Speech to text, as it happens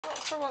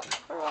For what?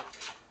 For what?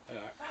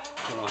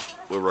 Hold on.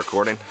 We're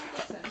recording.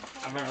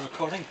 Am I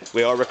recording?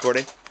 We are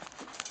recording.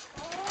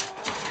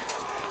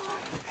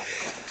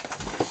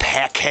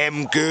 Peck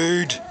him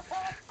good.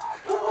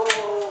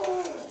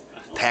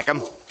 Peck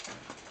him.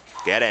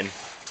 Get in.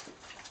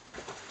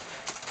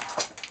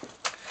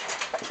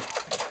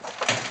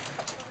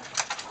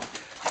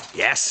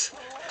 Yes.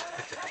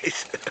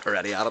 He's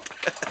already at it.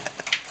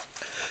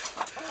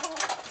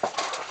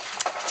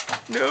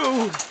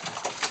 No.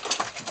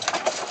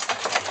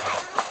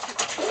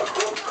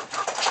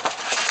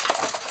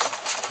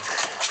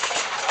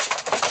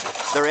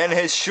 They're in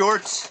his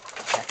shorts.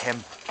 Peck him.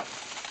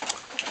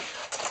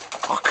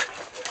 Fuck.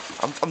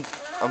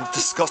 I'm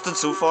disgusted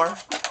so far.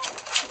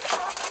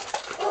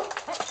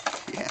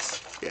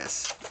 Yes,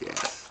 yes,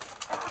 yes.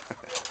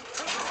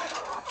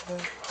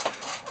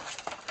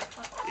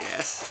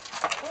 Yes.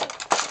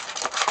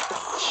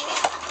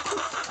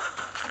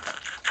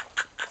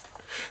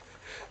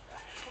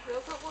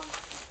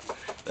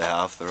 They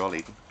have, they're all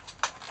eating.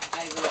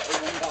 I the little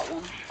one got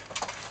one.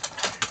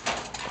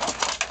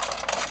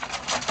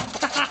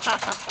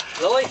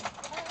 Lily?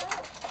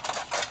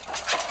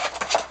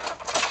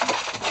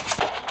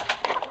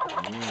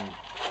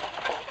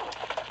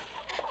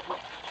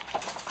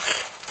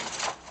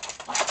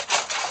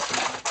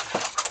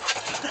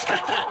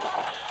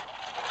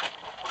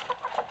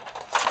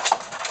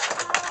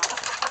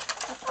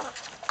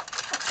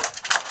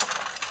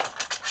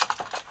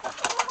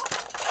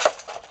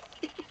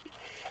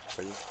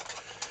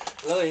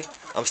 Lily?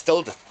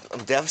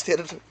 I'm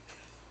devastated.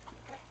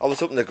 I was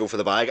hoping to go for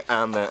the bag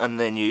and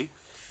then you.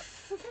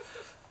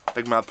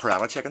 Big mad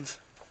piranha chickens.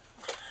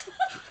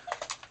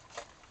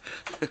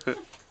 I just think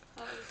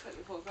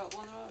we both got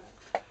one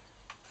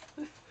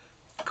already.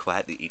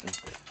 Quietly eating.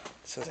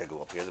 As soon as I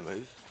go up here, they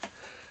move.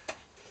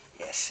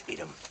 Yes, eat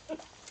 'em.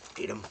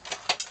 Eat 'em.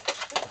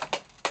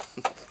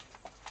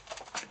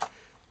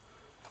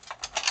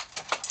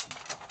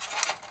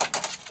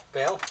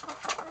 Belle?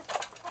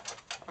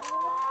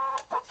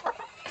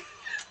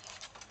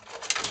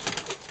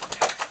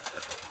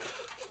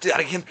 Do that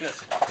again.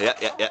 Yes.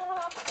 Yeah.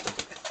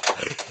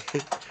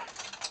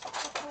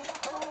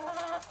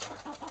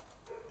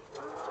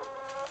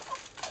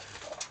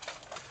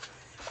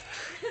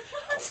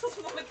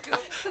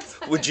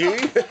 Would you? We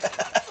end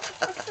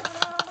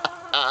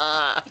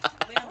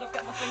up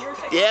getting my finger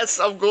taken. Yes,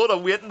 I'm good.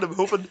 I'm waiting. I'm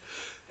hoping.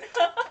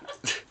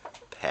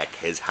 Peck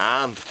his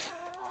hand.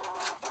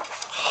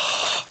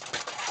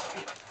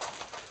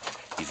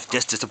 You've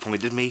just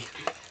disappointed me.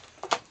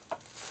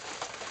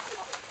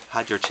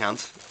 Had your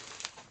chance.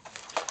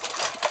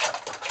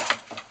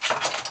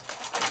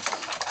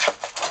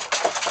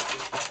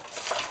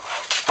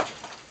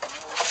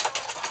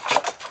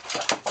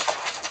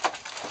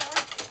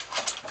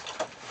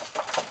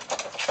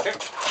 Here.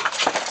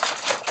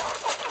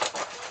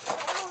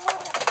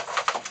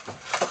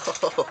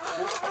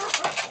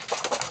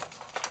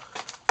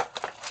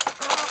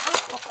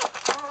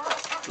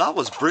 That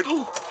was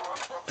brutal.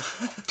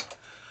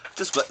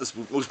 Just witnessed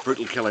the most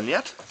brutal killing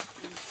yet.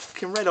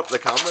 Came right up to the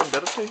camera and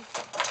did it too.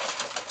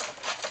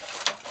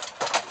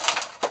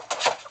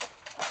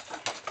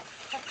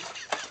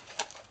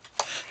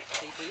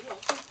 They do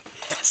love them.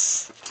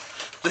 Yes,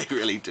 they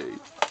really do.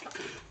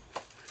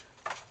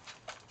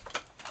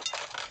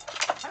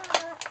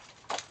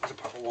 It's a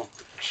purple one.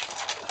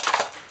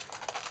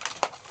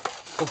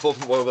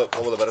 One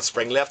with a bit of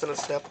spring left in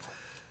its step.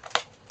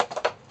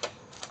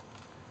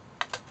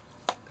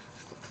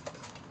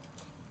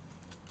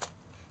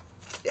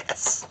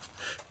 Yes.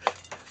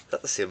 Is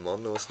that the same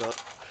one? No, it's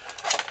not.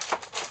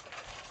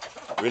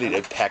 Really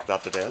did peck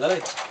that to death.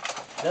 Lily?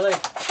 Lily?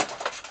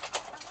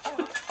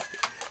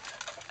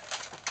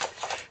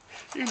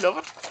 You love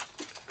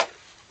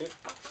it.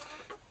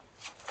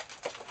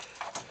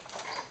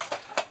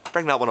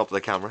 Bring that one up to the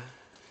camera.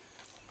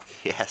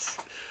 Yes.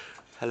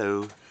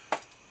 Hello.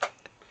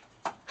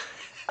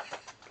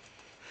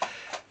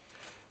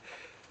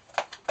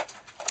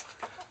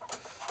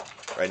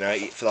 Right now,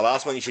 for the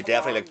last one, you should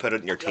definitely put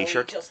it in your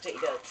t-shirt. Just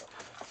eat it.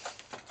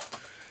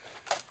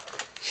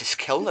 She's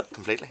killed it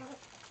completely.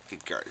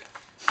 Good girl.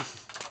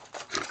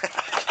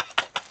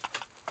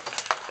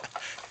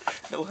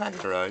 No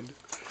hanging around.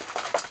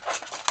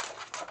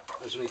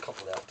 There's only a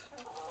couple left.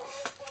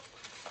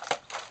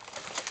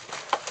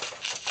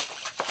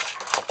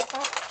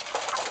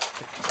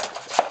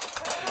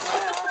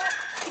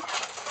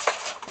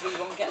 We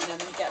won't get in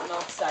and getting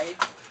offside.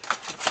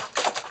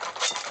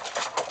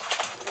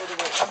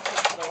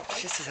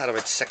 She's just had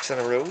about 6 in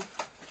a row.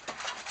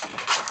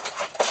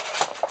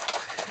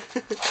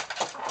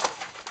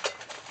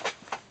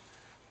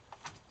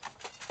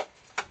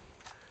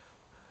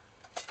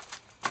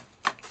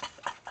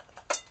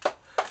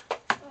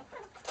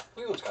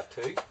 We one's got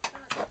two.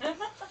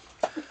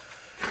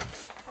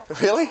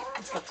 Really?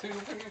 It's got two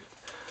over here.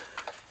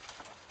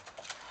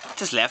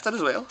 Just left it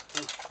as well.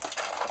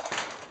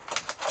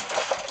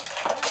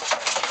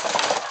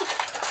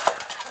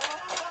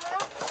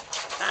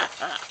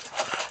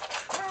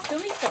 The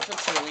only bit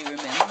that's really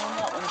remaining on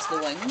that one's the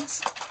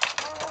wings.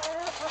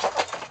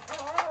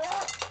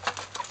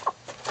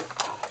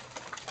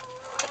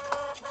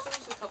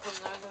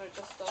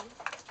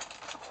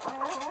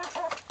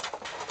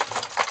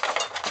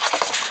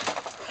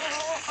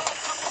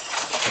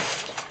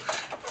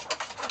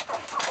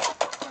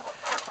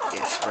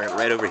 Yes, bring it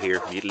right over here.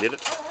 Mutilate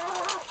it.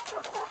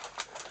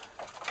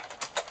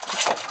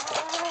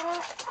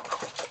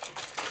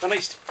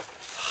 Finished.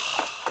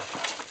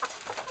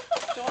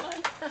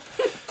 John,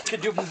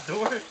 Could you open the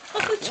door?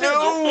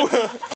 No!